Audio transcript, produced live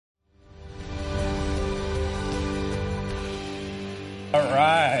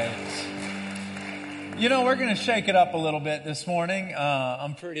We're going to shake it up a little bit this morning.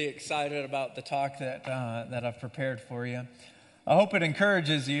 I'm pretty excited about the talk that I've prepared for you. I hope it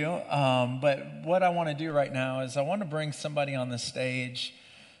encourages you, but what I want to do right now is I want to bring somebody on the stage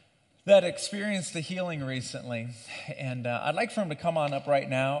that experienced a healing recently, and I'd like for him to come on up right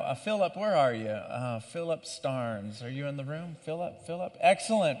now. Philip, where are you? Philip Starnes, are you in the room? Philip?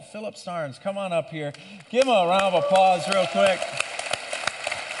 Excellent. Philip Starnes, come on up here. Give him a round of applause real quick.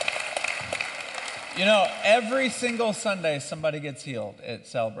 Every single Sunday somebody gets healed at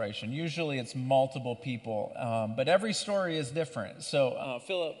Celebration. Usually it's multiple people, but every story is different. So,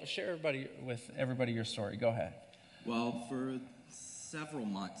 Philip, share with everybody your story. Go ahead. Well, for several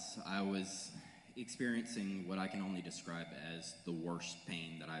months, I was experiencing what I can only describe as the worst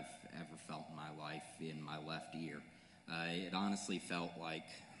pain that I've ever felt in my life in my left ear. It honestly felt like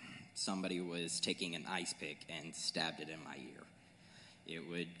somebody was taking an ice pick and stabbed it in my ear. It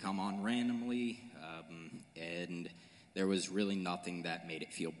would come on randomly, and there was really nothing that made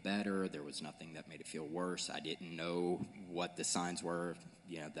it feel better. There was nothing that made it feel worse. I didn't know what the signs were,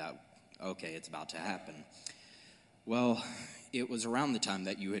 okay, it's about to happen. Well, it was around the time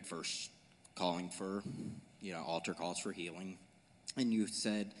that you had first calling for, altar calls for healing, and you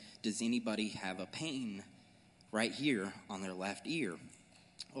said, does anybody have a pain right here on their left ear?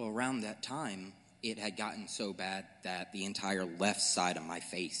 Well, around that time, it had gotten so bad that the entire left side of my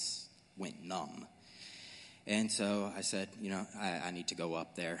face went numb. And so I said, I need to go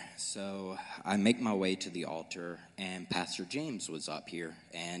up there. So I make my way to the altar, and Pastor James was up here,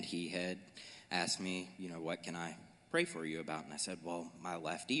 and he had asked me, what can I pray for you about? And I said, well, my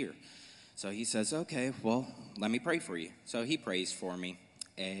left ear. So he says, okay, well, let me pray for you. So he prays for me,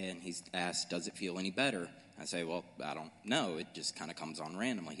 and he's asked, does it feel any better? I say, well, I don't know. It just kind of comes on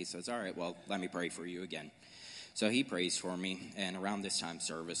randomly. He says, all right, well, let me pray for you again. So he prays for me, and around this time,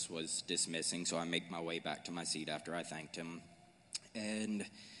 service was dismissing, so I make my way back to my seat after I thanked him. And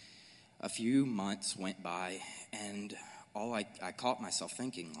a few months went by, and I caught myself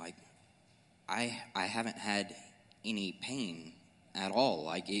thinking, I haven't had any pain at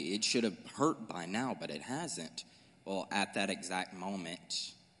all. It should have hurt by now, but it hasn't. Well, at that exact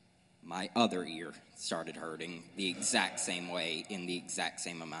moment, my other ear started hurting the exact same way in the exact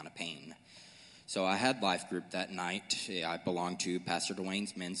same amount of pain. So I had life group that night. I belonged to Pastor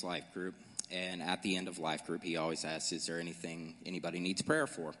Dwayne's men's life group. And at the end of life group, he always asks, is there anything anybody needs prayer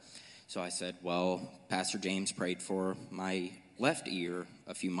for? So I said, well, Pastor James prayed for my left ear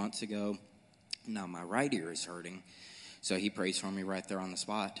a few months ago. Now my right ear is hurting. So he prays for me right there on the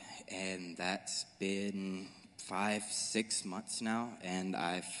spot. And that's been 5-6 months now, and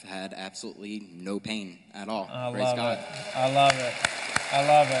I've had absolutely no pain at all. Praise God. I love it.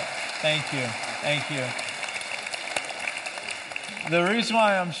 Thank you. The reason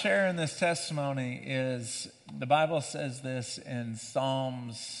why I'm sharing this testimony is the Bible says this in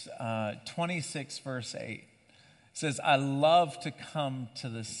Psalms 26, verse 8. It says, I love to come to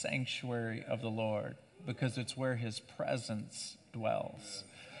the sanctuary of the Lord because it's where his presence dwells.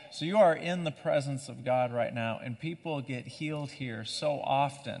 So you are in the presence of God right now, and people get healed here so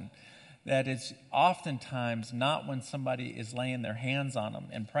often that it's oftentimes not when somebody is laying their hands on them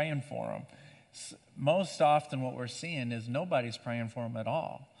and praying for them. Most often what we're seeing is nobody's praying for them at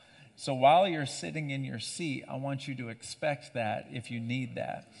all. So while you're sitting in your seat, I want you to expect that if you need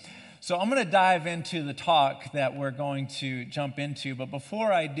that. So I'm going to dive into the talk that we're going to jump into, but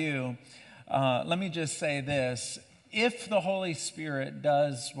before I do, let me just say this. If the Holy Spirit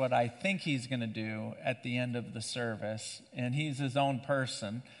does what I think he's going to do at the end of the service, and he's his own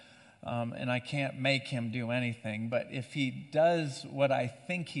person, and I can't make him do anything, but if he does what I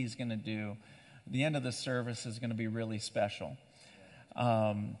think he's going to do, the end of the service is going to be really special.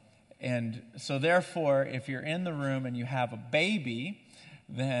 And so therefore, if you're in the room and you have a baby,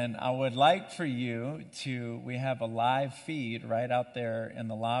 then I would like for you we have a live feed right out there in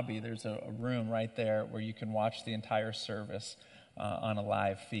the lobby. There's a room right there where you can watch the entire service on a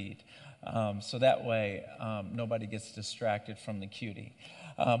live feed. So that way, nobody gets distracted from the cutie.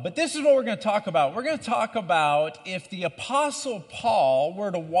 But this is what we're going to talk about. We're going to talk about if the Apostle Paul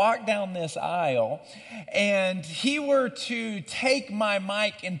were to walk down this aisle and he were to take my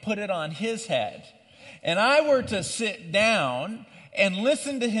mic and put it on his head, and I were to sit down and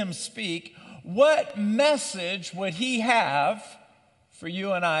listen to him speak, what message would he have for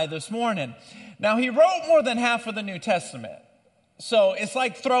you and I this morning? Now, he wrote more than half of the New Testament, so it's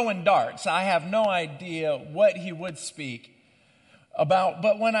like throwing darts. I have no idea what he would speak about,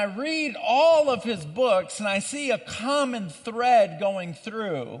 but when I read all of his books and I see a common thread going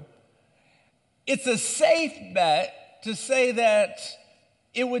through, it's a safe bet to say that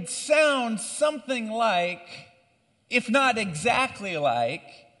it would sound something like, if not exactly like,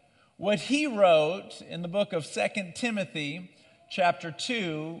 what he wrote in the book of 2 Timothy chapter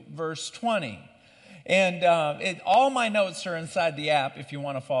 2, verse 20. And all my notes are inside the app if you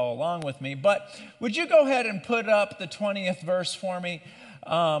want to follow along with me. But would you go ahead and put up the 20th verse for me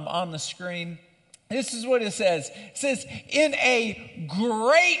on the screen? This is what it says. It says, in a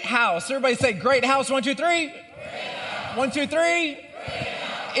great house. Everybody say great house. 1, 2, 3. Great house. 1, 2, 3. Great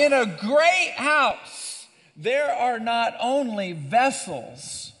house. In a great house, there are not only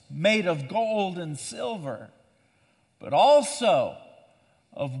vessels made of gold and silver, but also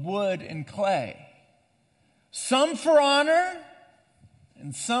of wood and clay. Some for honor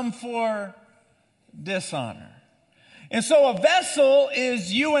and some for dishonor. And so a vessel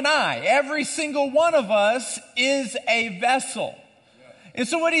is you and I. Every single one of us is a vessel. And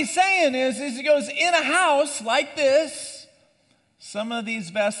so what he's saying is he goes, in a house like this, some of these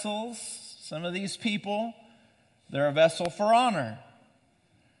vessels, some of these people, they're a vessel for honor.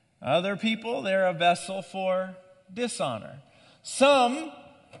 Other people, they're a vessel for dishonor. Some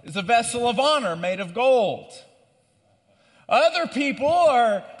is a vessel of honor made of gold. Other people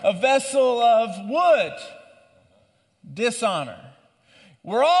are a vessel of wood, dishonor.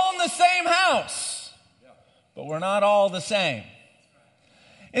 We're all in the same house, but we're not all the same.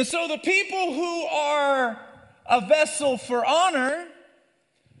 And so the people who are a vessel for honor,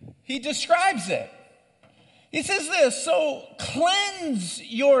 he describes it. He says this, so cleanse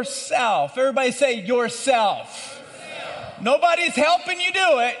yourself. Everybody say yourself. Nobody's helping you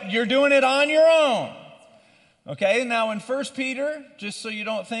do it. You're doing it on your own. Okay, now in 1 Peter, just so you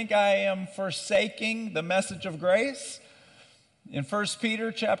don't think I am forsaking the message of grace, in 1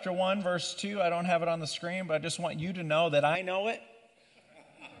 Peter chapter 1, verse 2, I don't have it on the screen, but I just want you to know that I know it.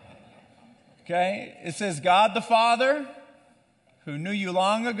 Okay, it says, God the Father, who knew you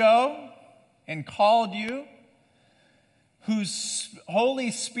long ago and called you, whose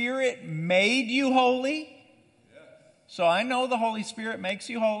Holy Spirit made you holy. So I know the Holy Spirit makes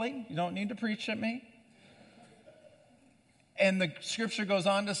you holy. You don't need to preach at me. And the scripture goes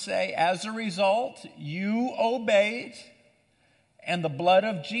on to say, as a result, you obeyed, and the blood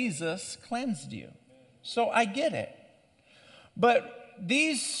of Jesus cleansed you. So I get it. But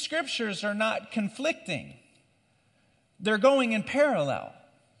these scriptures are not conflicting. They're going in parallel.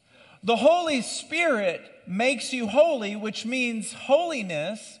 The Holy Spirit makes you holy, which means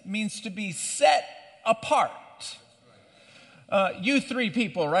holiness means to be set apart. You three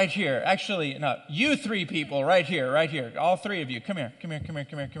people right here. Actually, no, you three people right here. All three of you. Come here.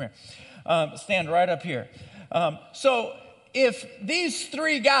 Stand right up here. So if these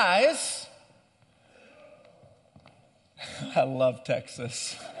three guys, I love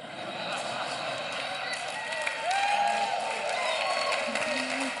Texas.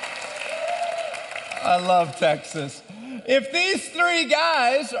 I love Texas. If these three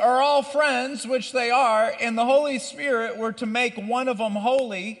guys are all friends, which they are, and the Holy Spirit were to make one of them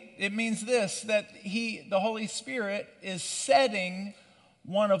holy, it means this, that the Holy Spirit is setting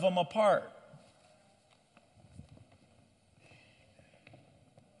one of them apart.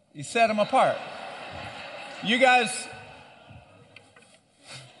 He set them apart. You guys,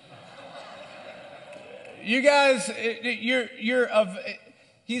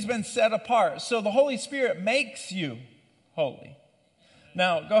 he's been set apart. So the Holy Spirit makes you holy.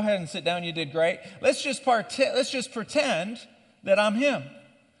 Now, go ahead and sit down. You did great. Let's just pretend that I'm him.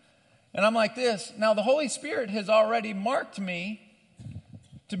 And I'm like this. Now, the Holy Spirit has already marked me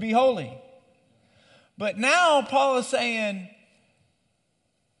to be holy. But now Paul is saying,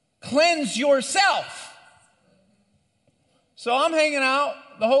 cleanse yourself. So I'm hanging out.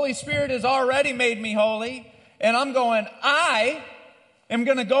 The Holy Spirit has already made me holy. And I'm going, I am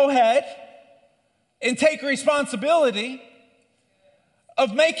going to go ahead and take responsibility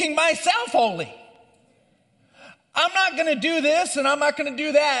of making myself holy. I'm not going to do this and I'm not going to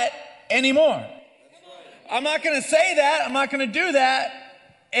do that anymore. I'm not going to say that. I'm not going to do that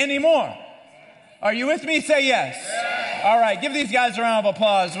anymore. Are you with me? Say yes. Yes. All right. Give these guys a round of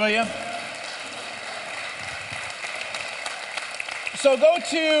applause, will you? So go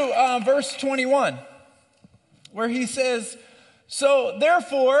to verse 21, where he says, so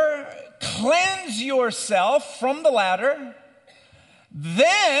therefore, cleanse yourself from the latter,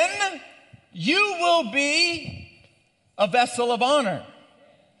 then you will be a vessel of honor,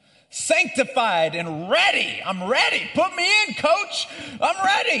 sanctified and ready. I'm ready. Put me in, coach. I'm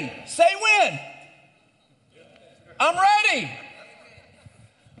ready. Say when. I'm ready.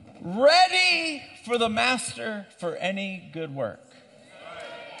 Ready for the master for any good work.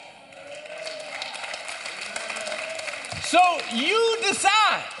 So you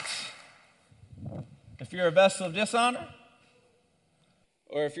decide if you're a vessel of dishonor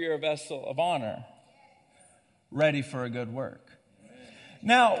or if you're a vessel of honor, ready for a good work.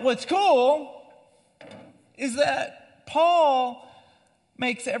 Now, what's cool is that Paul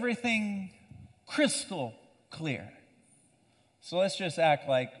makes everything crystal clear. So let's just act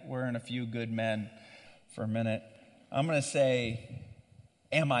like we're in A Few Good Men for a minute. I'm going to say,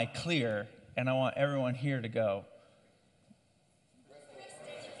 am I clear? And I want everyone here to go.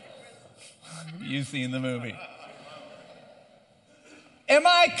 You've seen the movie. Am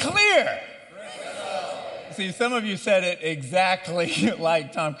I clear? See, some of you said it exactly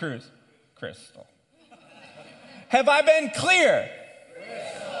like Tom Cruise. Crystal. Have I been clear?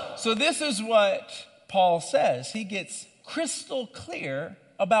 Crystal. So this is what Paul says. He gets crystal clear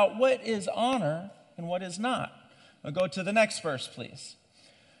about what is honor and what is not. I'll go to the next verse, please.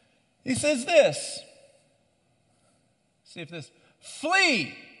 He says this. See if this.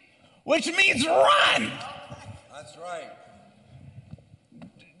 Flee, which means run. That's right.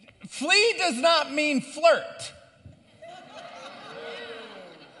 Flee does not mean flirt.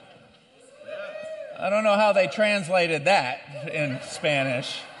 I don't know how they translated that in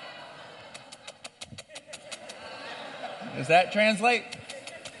Spanish. Does that translate?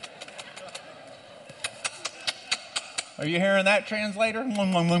 Are you hearing that, translator?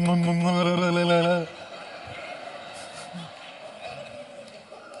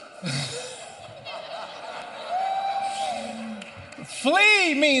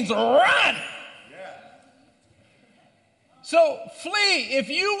 Flee means run. So flee, if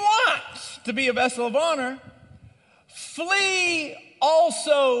you want to be a vessel of honor, flee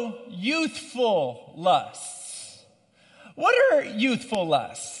also youthful lusts. What are youthful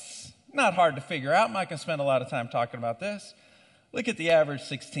lusts? Not hard to figure out. I'm not going to spend a lot of time talking about this. Look at the average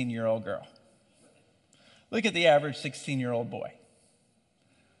 16-year-old girl. Look at the average 16-year-old boy.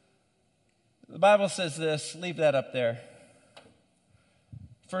 The Bible says this. Leave that up there.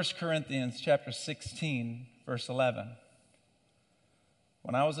 1 Corinthians chapter 16, verse 11.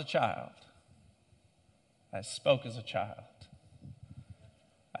 When I was a child, I spoke as a child.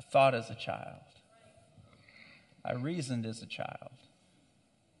 I thought as a child. I reasoned as a child.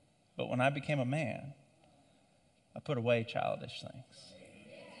 But when I became a man, I put away childish things.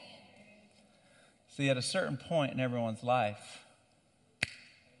 See, at a certain point in everyone's life,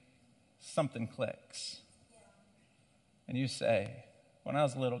 something clicks. And you say, when I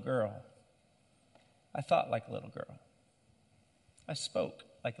was a little girl, I thought like a little girl. I spoke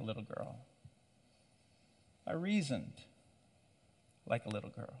like a little girl. I reasoned like a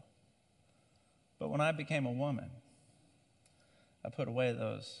little girl. But when I became a woman, I put away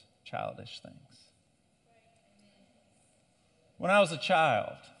those childish things. When I was a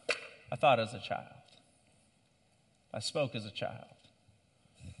child, I thought as a child. I spoke as a child.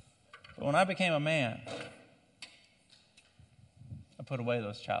 But when I became a man, I put away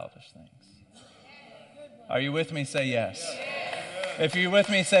those childish things. Are you with me? Say yes. If you're with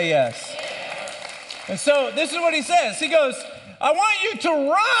me, say yes. And so this is what he says. He goes, I want you to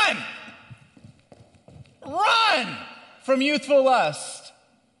run from youthful lust,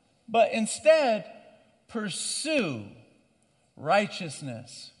 but instead pursue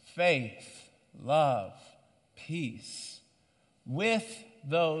righteousness, faith, love, peace with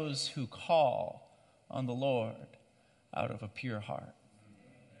those who call on the Lord out of a pure heart.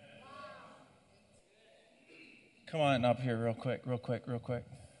 Come on up here real quick.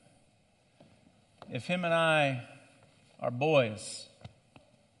 If him and I are boys,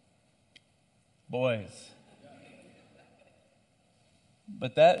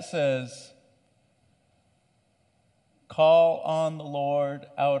 but that says, call on the Lord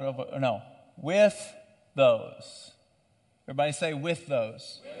with those. Everybody say with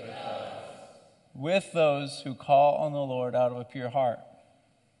those. With those who call on the Lord out of a pure heart.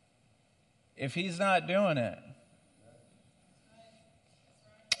 If he's not doing it,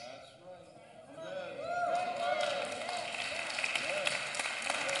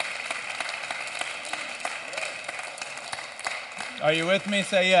 are you with me?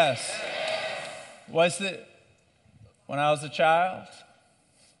 Say yes. Was it when I was a child?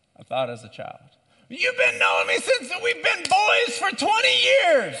 I thought as a child. You've been knowing me since we've been boys for 20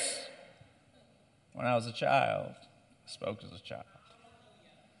 years. When I was a child, I spoke as a child.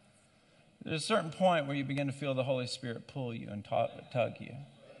 There's a certain point where you begin to feel the Holy Spirit pull you and tug you.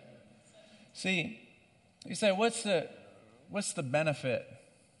 See, you say, what's the benefit?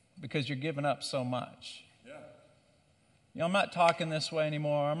 Because you're giving up so much. You know, I'm not talking this way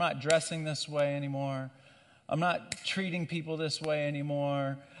anymore. I'm not dressing this way anymore. I'm not treating people this way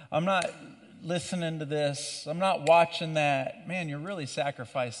anymore. I'm not listening to this, I'm not watching that, man, you're really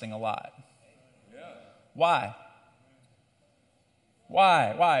sacrificing a lot. Why?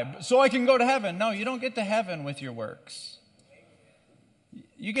 Why? So I can go to heaven. No, you don't get to heaven with your works.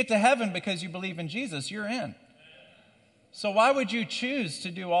 You get to heaven because you believe in Jesus. You're in. So why would you choose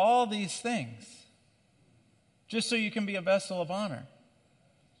to do all these things just so you can be a vessel of honor?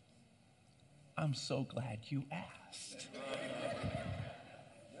 I'm so glad you asked.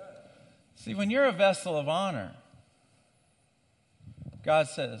 See, when you're a vessel of honor, God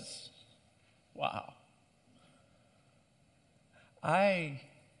says, wow,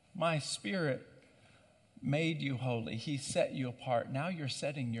 my Spirit made you holy. He set you apart. Now you're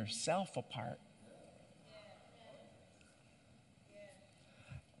setting yourself apart.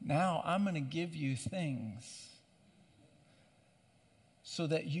 Now I'm going to give you things so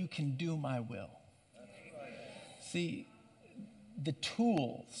that you can do my will. See, the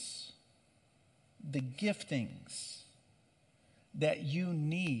tools, the giftings that you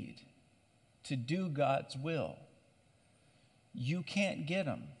need to do God's will, you can't get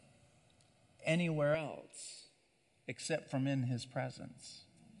them anywhere else except from in His presence.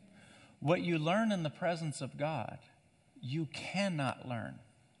 What you learn in the presence of God, you cannot learn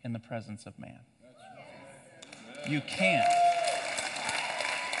in the presence of man. You can't.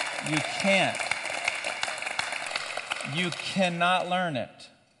 You can't. You cannot learn it.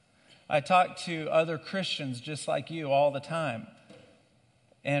 I talk to other Christians just like you all the time.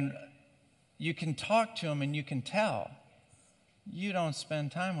 And you can talk to them and you can tell you don't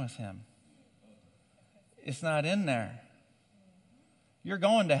spend time with Him. It's not in there. You're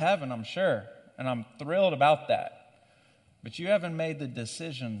going to heaven, I'm sure, and I'm thrilled about that. But you haven't made the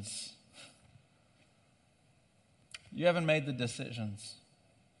decisions. You haven't made the decisions.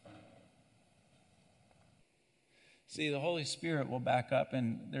 See, the Holy Spirit will back up,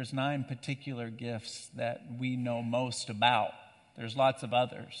 and there's 9 particular gifts that we know most about. There's lots of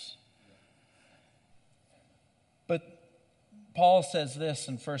others. But Paul says this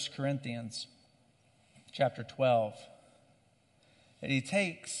in 1 Corinthians chapter 12, that he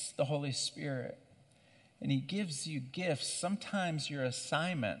takes the Holy Spirit and he gives you gifts. Sometimes your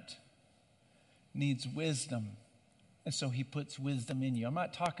assignment needs wisdom, and so he puts wisdom in you. I'm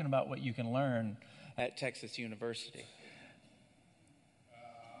not talking about what you can learn at Texas University.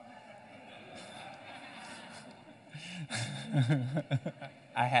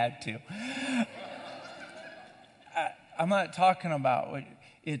 I had to. I'm not talking about what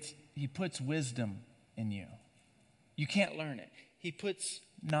he puts wisdom in you. You can't learn it. He puts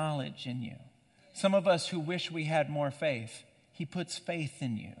knowledge in you. Some of us who wish we had more faith, he puts faith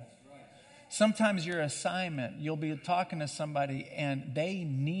in you. Sometimes your assignment, you'll be talking to somebody and they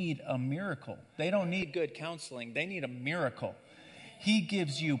need a miracle. They don't need good counseling. They need a miracle. He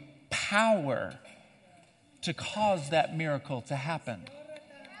gives you power to cause that miracle to happen.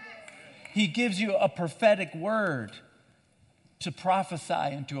 He gives you a prophetic word to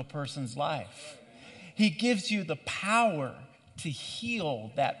prophesy into a person's life. He gives you the power to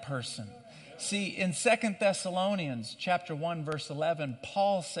heal that person. See, in 2 Thessalonians chapter 1, verse 11,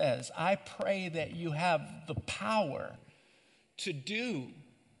 Paul says, I pray that you have the power to do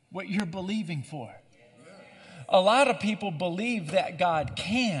what you're believing for. A lot of people believe that God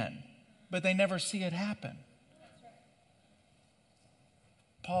can, but they never see it happen.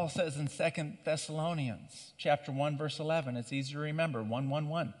 Paul says in 2 Thessalonians chapter 1, verse 11, it's easy to remember,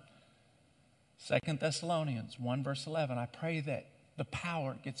 1:1:1. 2 Thessalonians 1, verse 11, I pray that the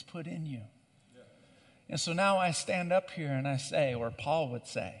power gets put in you. And so now I stand up here and I say, or Paul would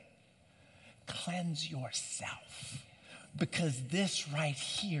say, cleanse yourself, because this right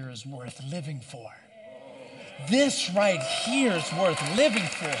here is worth living for. This right here is worth living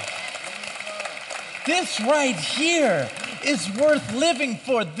for. This right here is worth living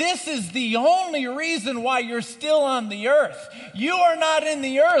for. This is the only reason why you're still on the earth. You are not in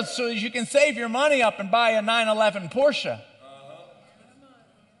the earth so that you can save your money up and buy a 911 Porsche.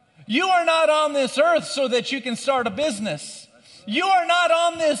 You are not on this earth so that you can start a business. You are not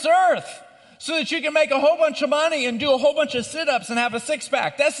on this earth so that you can make a whole bunch of money and do a whole bunch of sit-ups and have a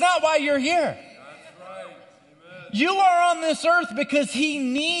six-pack. That's not why you're here. That's right. Amen. You are on this earth because He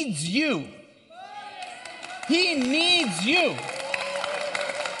needs you. He needs you.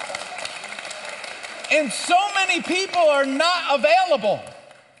 And so many people are not available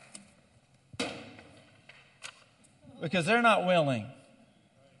because they're not willing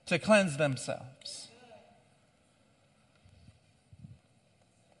to cleanse themselves.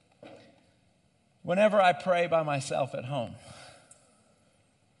 Whenever I pray by myself at home,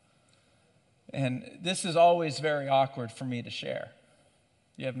 and this is always very awkward for me to share,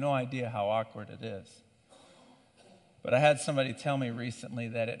 You have no idea how awkward it is. But I had somebody tell me recently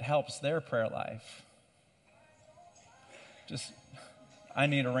that it helps their prayer life. I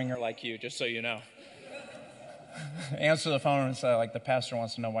need a ringer like you, just so you know. Answer the phone and say, like, the pastor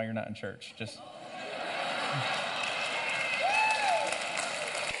wants to know why you're not in church.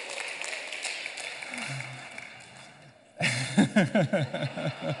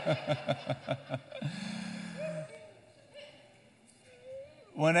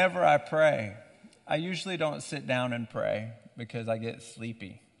 Whenever I pray, I usually don't sit down and pray because I get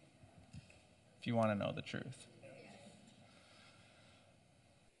sleepy, if you want to know the truth.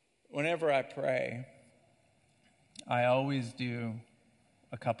 Whenever I pray, I always do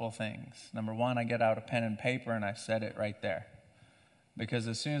a couple things. Number one, I get out a pen and paper and I set it right there. Because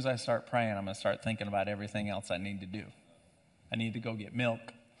as soon as I start praying, I'm going to start thinking about everything else I need to do. I need to go get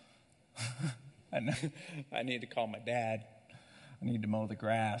milk. I need to call my dad. I need to mow the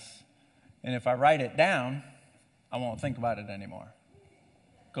grass. And if I write it down, I won't think about it anymore.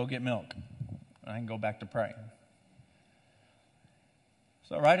 Go get milk. And I can go back to praying.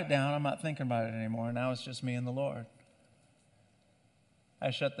 So I write it down. I'm not thinking about it anymore. Now it's just me and the Lord.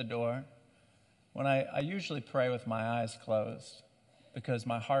 I shut the door. I usually pray with my eyes closed because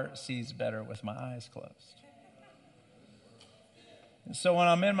my heart sees better with my eyes closed. And so when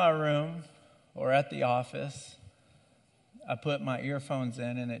I'm in my room or at the office, I put my earphones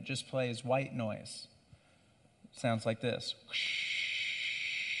in and it just plays white noise. It sounds like this.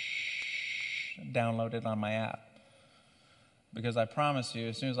 Download it on my app. Because I promise you,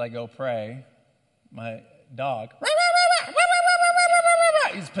 as soon as I go pray, my dog,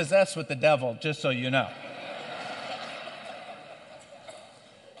 he's possessed with the devil, just so you know.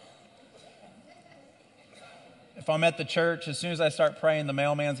 If I'm at the church, as soon as I start praying, the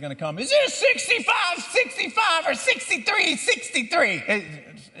mailman's going to come. Is it 65, or 63?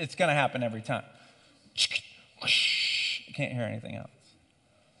 It's going to happen every time. You can't hear anything else.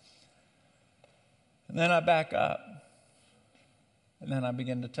 And then I back up. And then I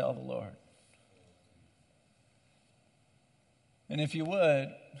begin to tell the Lord. And if you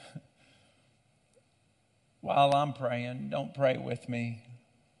would, while I'm praying, don't pray with me.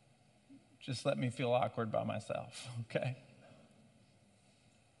 Just let me feel awkward by myself, okay?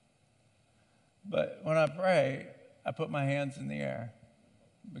 But when I pray, I put my hands in the air.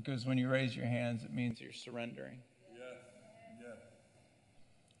 Because when you raise your hands, it means you're surrendering. Yes.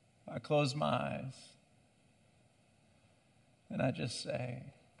 I close my eyes. And I just say,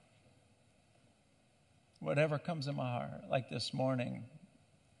 whatever comes in my heart. Like this morning,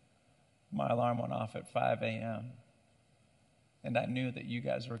 my alarm went off at 5 a.m. And I knew that you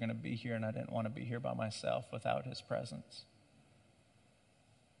guys were going to be here, and I didn't want to be here by myself without his presence.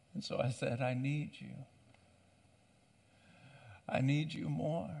 And so I said, I need you. I need you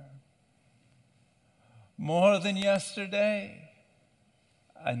more. More than yesterday.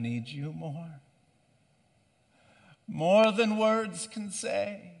 I need you more. More than words can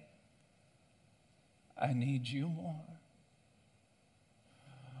say. I need you more.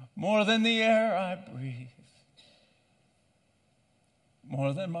 More than the air I breathe.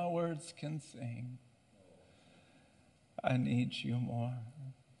 More than my words can sing. I need you more.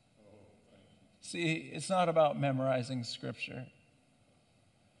 See, it's not about memorizing scripture.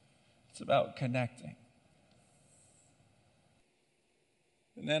 It's about connecting.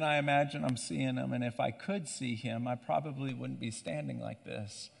 And then I imagine I'm seeing him, and if I could see him, I probably wouldn't be standing like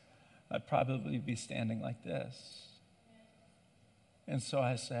this. I'd probably be standing like this. And so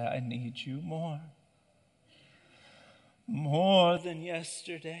I say, I need you more. More than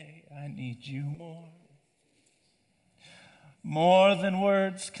yesterday, I need you more. More than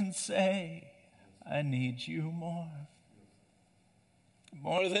words can say, I need you more.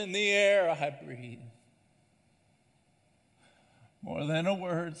 More than the air I breathe. More than a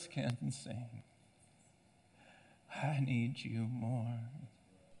words can sing. I need you more.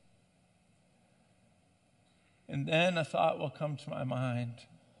 And then a thought will come to my mind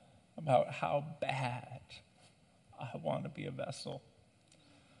about how bad I want to be a vessel.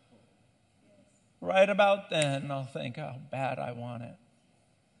 Right about then, I'll think how bad I want it.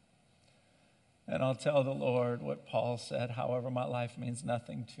 And I'll tell the Lord what Paul said, however, my life means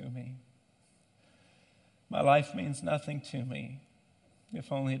nothing to me. My life means nothing to me,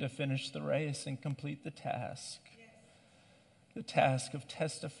 if only to finish the race and complete the task of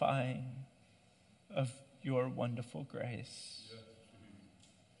testifying of your wonderful grace.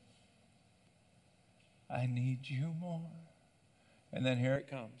 I need you more. And then here it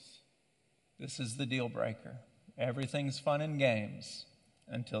comes. This is the deal breaker. Everything's fun and games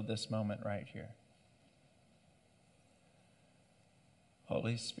until this moment right here.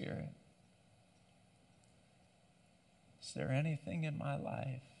 Holy Spirit, is there anything in my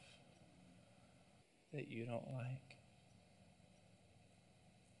life that you don't like?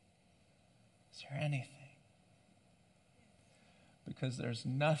 Is there anything? Because there's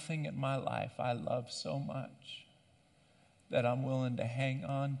nothing in my life I love so much that I'm willing to hang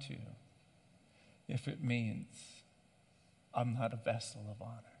on to if it means I'm not a vessel of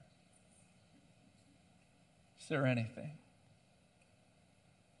honor. Is there anything?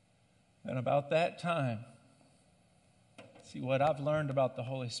 And about that time, see, what I've learned about the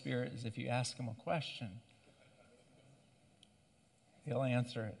Holy Spirit is if you ask him a question, he'll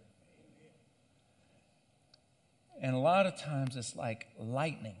answer it. And a lot of times it's like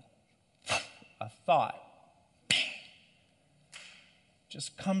lightning, a thought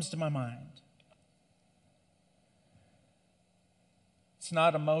just comes to my mind. It's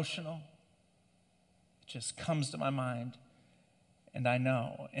not emotional. It just comes to my mind, and I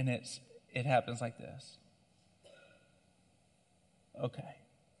know, and it happens like this. Okay.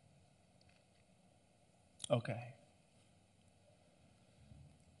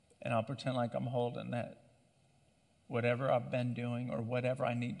 And I'll pretend like I'm holding that. Whatever I've been doing or whatever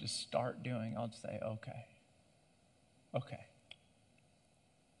I need to start doing, I'll say, okay.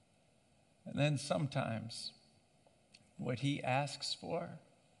 And then sometimes what he asks for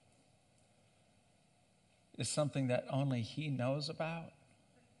is something that only he knows about,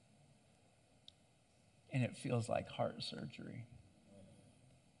 and it feels like heart surgery.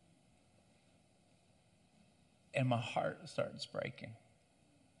 And my heart starts breaking.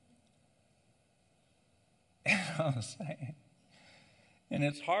 And I'm saying, and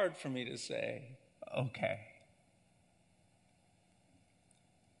it's hard for me to say, okay.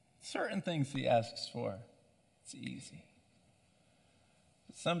 Certain things he asks for, it's easy.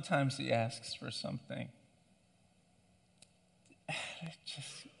 But sometimes he asks for something. It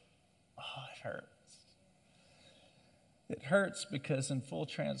just, it hurts. It hurts because in full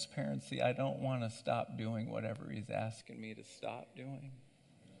transparency, I don't want to stop doing whatever he's asking me to stop doing.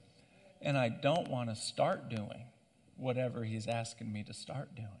 And I don't want to start doing whatever he's asking me to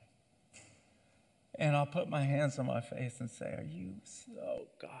start doing. And I'll put my hands on my face and say, oh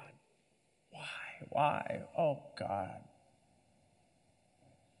God, why? Oh God.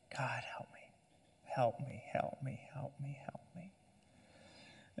 God, help me.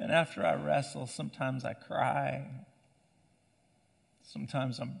 And after I wrestle, sometimes I cry.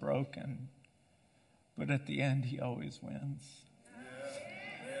 Sometimes I'm broken. But at the end, he always wins.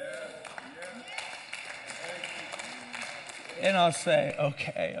 And I'll say,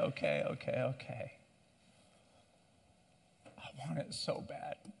 okay. I want it so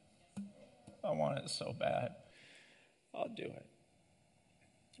bad. I'll do it.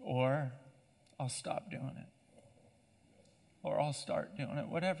 Or I'll stop doing it. Or I'll start doing it,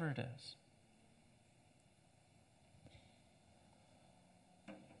 whatever it is.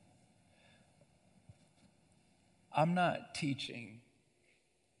 I'm not teaching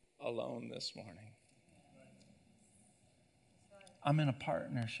alone this morning. I'm in a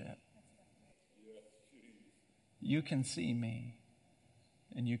partnership. You can see me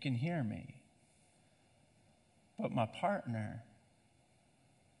and you can hear me. But my partner,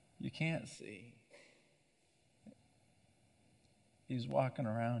 you can't see. He's walking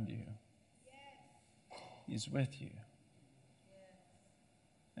around you. He's with you.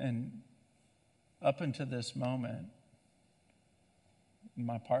 And up until this moment, in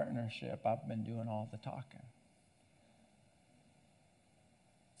my partnership, I've been doing all the talking.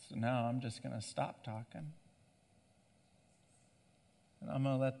 So now I'm just going to stop talking. And I'm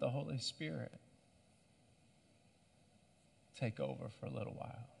going to let the Holy Spirit take over for a little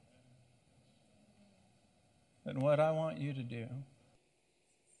while. And what I want you to do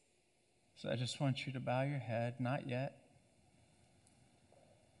is I just want you to bow your head, not yet,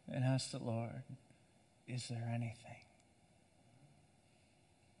 and ask the Lord, is there anything?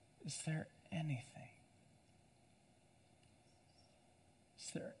 Is there anything?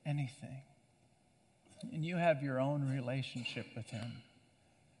 Is there anything? And you have your own relationship with him.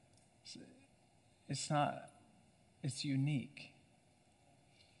 It's unique.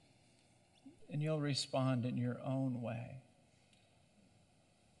 And you'll respond in your own way.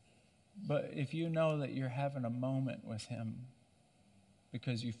 But if you know that you're having a moment with him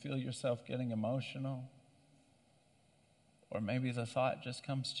because you feel yourself getting emotional, or maybe the thought just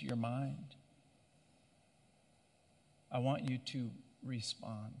comes to your mind, I want you to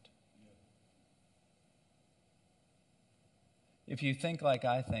respond. If you think like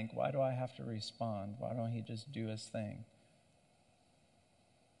I think, why do I have to respond? Why don't he just do his thing?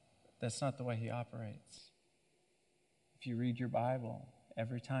 That's not the way he operates. If you read your Bible,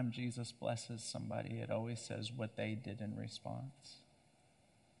 every time Jesus blesses somebody, it always says what they did in response.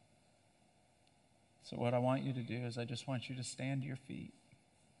 So what I want you to do is I just want you to stand to your feet.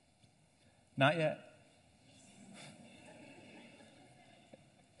 Not yet.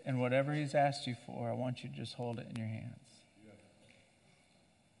 And whatever he's asked you for, I want you to just hold it in your hands.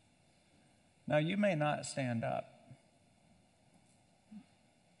 Now, you may not stand up.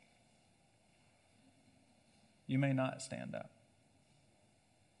 You may not stand up.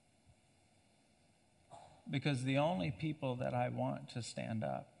 Because the only people that I want to stand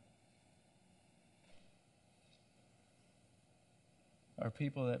up are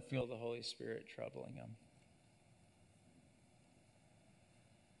people that feel the Holy Spirit troubling them.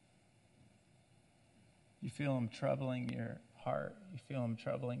 You feel him troubling your heart. You feel him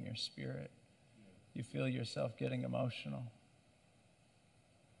troubling your spirit. You feel yourself getting emotional.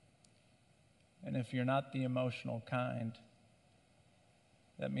 And if you're not the emotional kind,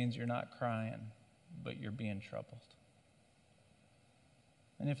 that means you're not crying, but you're being troubled.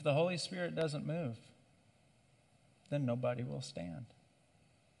 And if the Holy Spirit doesn't move, then nobody will stand.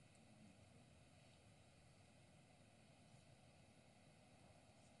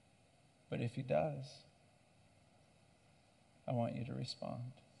 But if he does, I want you to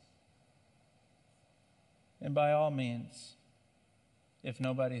respond. And by all means, if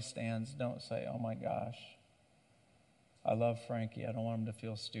nobody stands, don't say, oh my gosh, I love Frankie. I don't want him to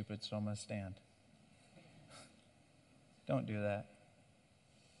feel stupid, so I'm going to stand. Don't do that.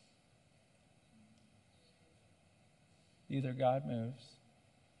 Either God moves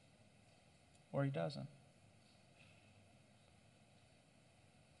or he doesn't.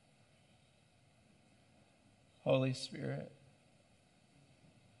 Holy Spirit,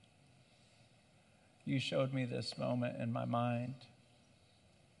 you showed me this moment in my mind.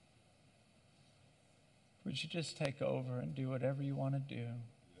 Would you just take over and do whatever you want to do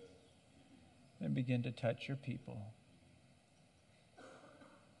and begin to touch your people?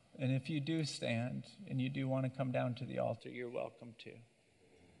 And if you do stand and you do want to come down to the altar, you're welcome to.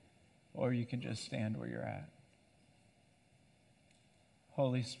 Or you can just stand where you're at.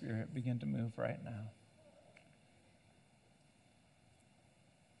 Holy Spirit, begin to move right now.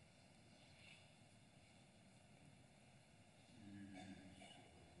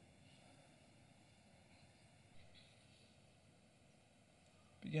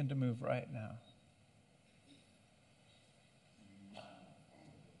 Begin to move right now.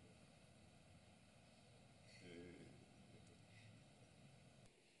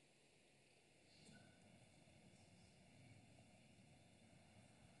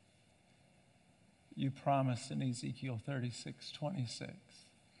 You promised in Ezekiel 36:26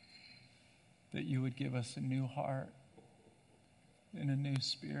 that you would give us a new heart and a new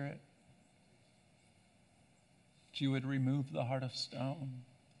spirit. That you would remove the heart of stone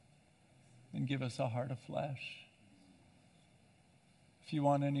and give us a heart of flesh. If you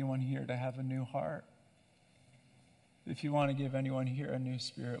want anyone here to have a new heart, if you want to give anyone here a new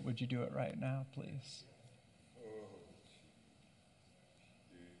spirit, would you do it right now, please?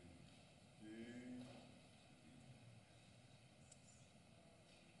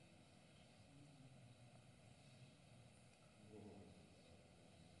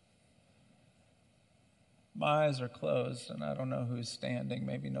 My eyes are closed, and I don't know who's standing.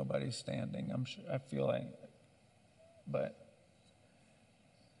 Maybe nobody's standing. I'm sure. I feel like, but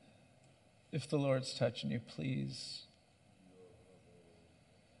if the Lord's touching you, please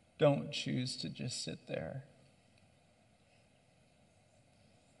don't choose to just sit there.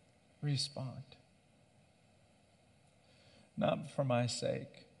 Respond. Not for my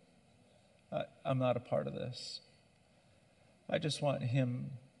sake. I'm not a part of this. I just want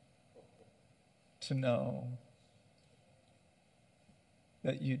him to know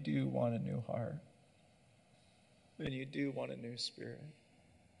that you do want a new heart and you do want a new spirit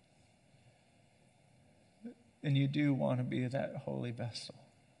and you do want to be that holy vessel.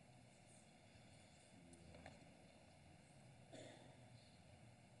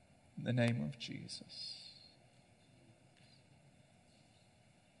 In the name of Jesus.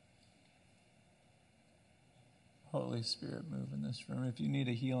 Holy Spirit, move in this room. If you need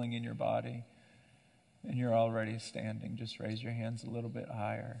a healing in your body, and you're already standing, just raise your hands a little bit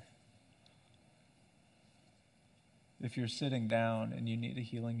higher. If you're sitting down and you need a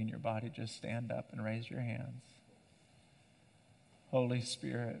healing in your body, just stand up and raise your hands. Holy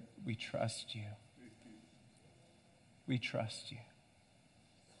Spirit, we trust you. We trust you.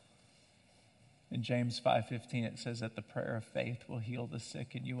 In James 5:15, it says that the prayer of faith will heal the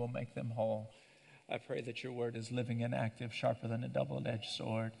sick and you will make them whole. I pray that your word is living and active, sharper than a double-edged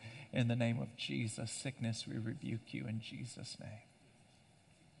sword. In the name of Jesus, sickness, we rebuke you in Jesus' name.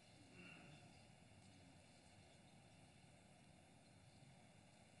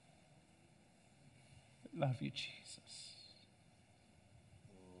 love you, Jesus.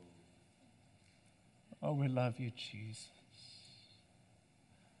 Oh, we love you, Jesus.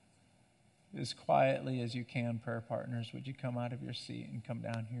 As quietly as you can, prayer partners, would you come out of your seat and come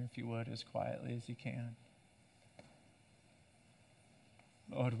down here, if you would, as quietly as you can?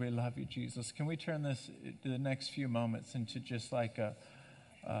 Lord, we love you, Jesus. Can we turn this, the next few moments, into just like a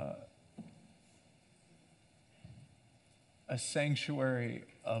sanctuary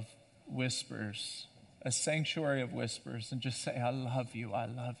of whispers, a sanctuary of whispers, and just say, I love you, I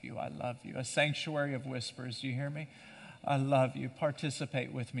love you, I love you. A sanctuary of whispers. Do you hear me? I love you.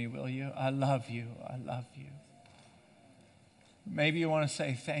 Participate with me, will you? I love you, I love you. Maybe you want to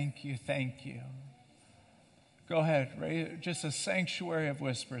say, thank you, thank you. Go ahead, just a sanctuary of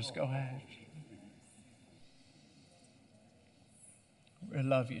whispers. Go ahead. We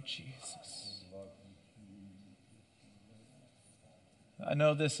love you, Jesus. I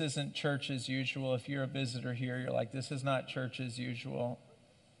know this isn't church as usual. If you're a visitor here, you're like, this is not church as usual.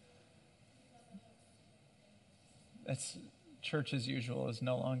 That's church as usual is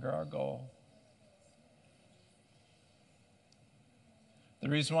no longer our goal. The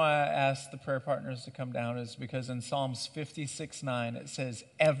reason why I asked the prayer partners to come down is because in Psalms 56:9 it says,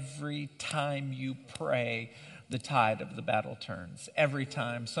 every time you pray, the tide of the battle turns. Every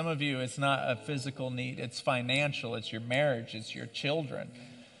time. Some of you, it's not a physical need. It's financial. It's your marriage. It's your children.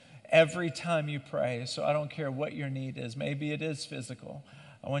 Every time you pray. So I don't care what your need is. Maybe it is physical.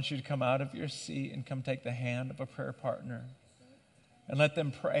 I want you to come out of your seat and come take the hand of a prayer partner and let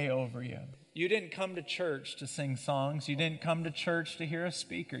them pray over you. You didn't come to church to sing songs. You didn't come to church to hear a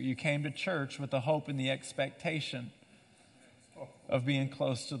speaker. You came to church with the hope and the expectation of being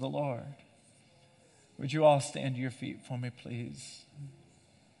close to the Lord. Would you all stand to your feet for me, please?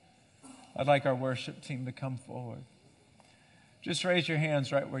 I'd like our worship team to come forward. Just raise your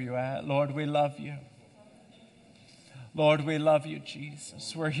hands right where you're at. Lord, we love you. Lord, we love you,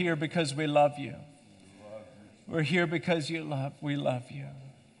 Jesus. We're here because we love you. We're here because we love you.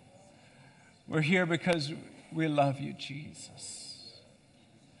 We're here because we love you, Jesus.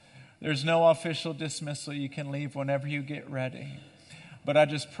 There's no official dismissal. You can leave whenever you get ready. But I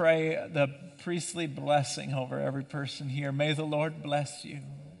just pray the priestly blessing over every person here. May the Lord bless you.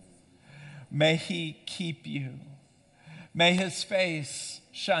 May he keep you. May his face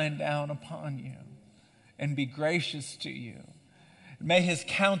shine down upon you and be gracious to you. May his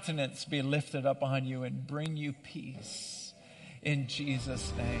countenance be lifted up on you and bring you peace. In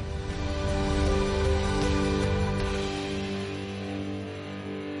Jesus' name.